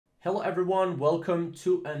Hello everyone, welcome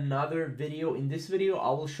to another video. In this video,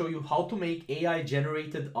 I will show you how to make AI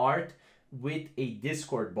generated art with a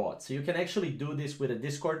Discord bot. So you can actually do this with a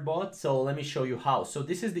Discord bot. So let me show you how. So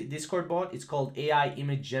this is the Discord bot. It's called AI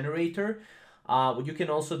Image Generator. What you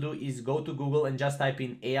can also do is go to Google and just type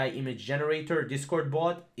in AI Image Generator Discord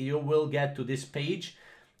bot. You will get to this page.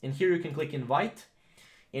 And here you can click invite.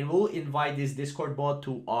 And we'll invite this Discord bot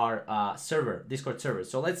to our Discord server.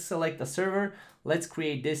 So let's select a server. Let's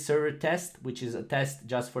create this server test, which is a test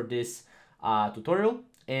just for this tutorial.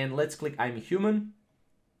 And let's click I'm a human.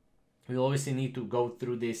 We'll obviously need to go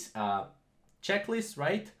through this checklist,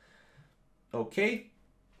 right? Okay.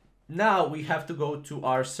 Now we have to go to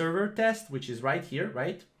our server test, which is right here,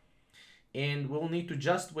 right? And we'll need to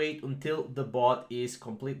just wait until the bot is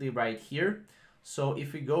completely right here. So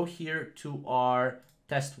if we go here to our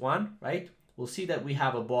test one, right, we'll see that we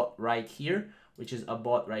have a bot right here, which is a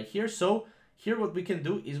bot right here. So here what we can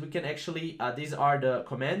do is we can actually, these are the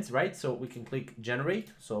commands, right? So we can click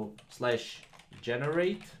generate, so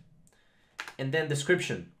 /generate, and then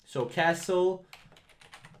description. So castle,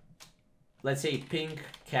 let's say pink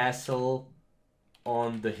castle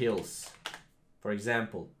on the hills, for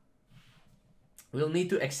example. We'll need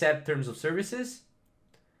to accept terms of services.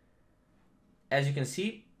 As you can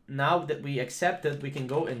see, now that we accepted, we can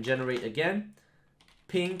go and generate again.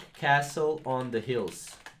 Pink castle on the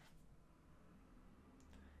hills.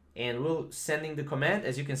 And we'll sending the command.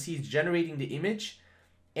 As you can see, it's generating the image.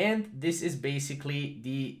 And this is basically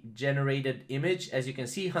the generated image. As you can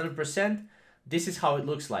see, 100%. This is how it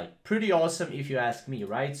looks like. Pretty awesome if you ask me,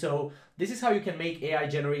 right? So this is how you can make AI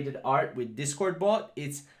generated art with Discord bot.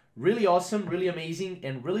 It's really awesome, really amazing,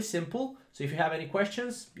 and really simple. So if you have any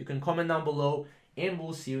questions, you can comment down below. And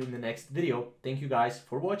we'll see you in the next video. Thank you guys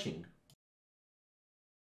for watching.